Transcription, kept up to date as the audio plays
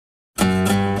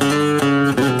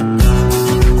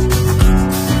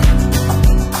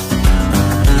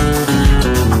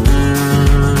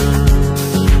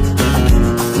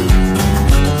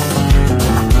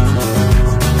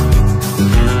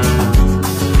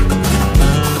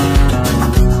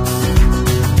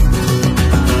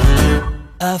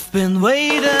I've been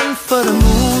waiting for the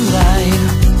moonlight,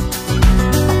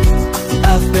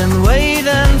 I've been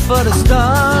waiting for the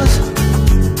stars,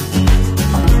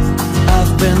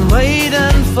 I've been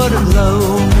waiting for the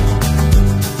glow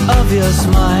of your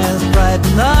smile,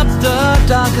 brighten up the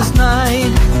darkest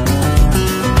night.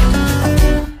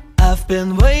 I've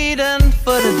been waiting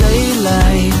for the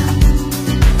daylight,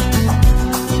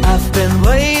 I've been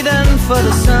waiting for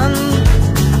the sun,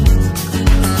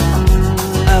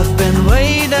 I've been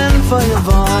waiting for your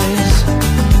voice,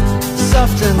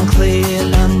 soft and clear,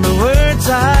 and the words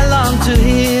I long to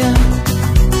hear.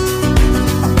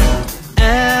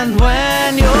 And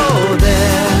when you're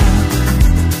there,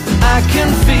 I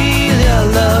can feel your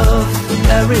love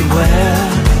everywhere.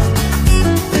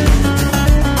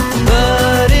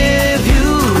 But if you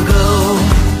go,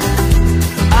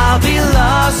 I'll be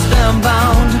lost and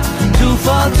bound to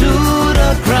fall to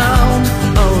the ground.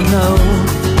 Oh no,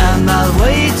 and I'll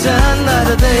wait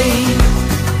another day.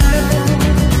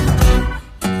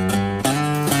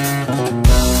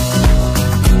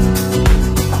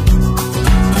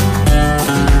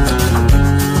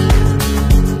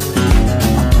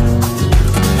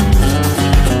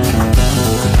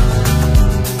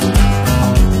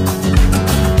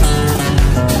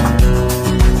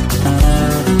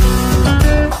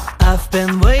 I've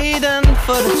been waiting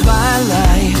for the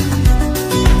twilight,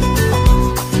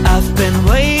 I've been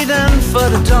waiting for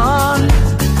the dawn,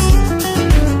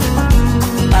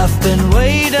 I've been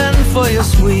waiting for your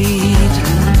sweet,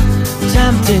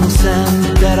 tempting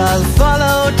scent that I'll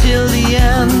follow till the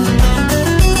end.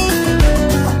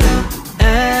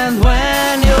 And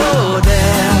when you're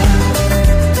there,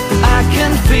 I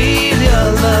can feel your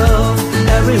love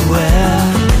everywhere.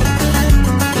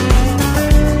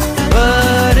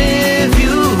 But if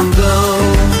you go,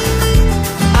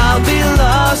 I'll be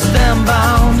lost and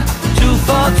bound to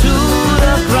fall to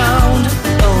the ground.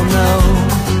 Oh no,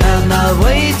 and I'll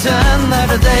wait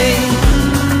another day.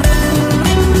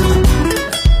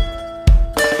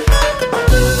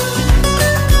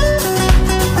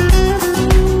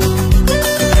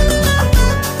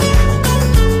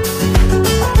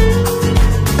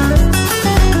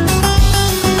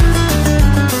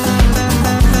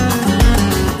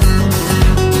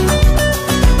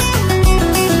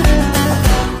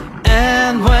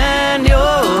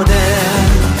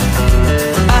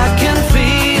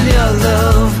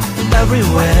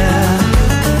 Everywhere.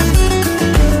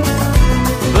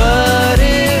 But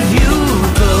if you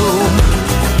go,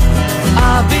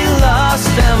 I'll be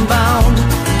lost and bound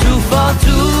to fall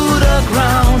to the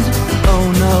ground. Oh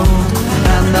no,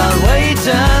 and I'll wait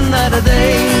another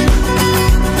day.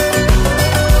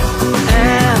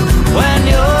 And when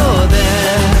you're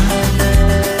there,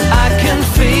 I can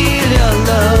feel your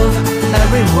love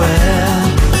everywhere.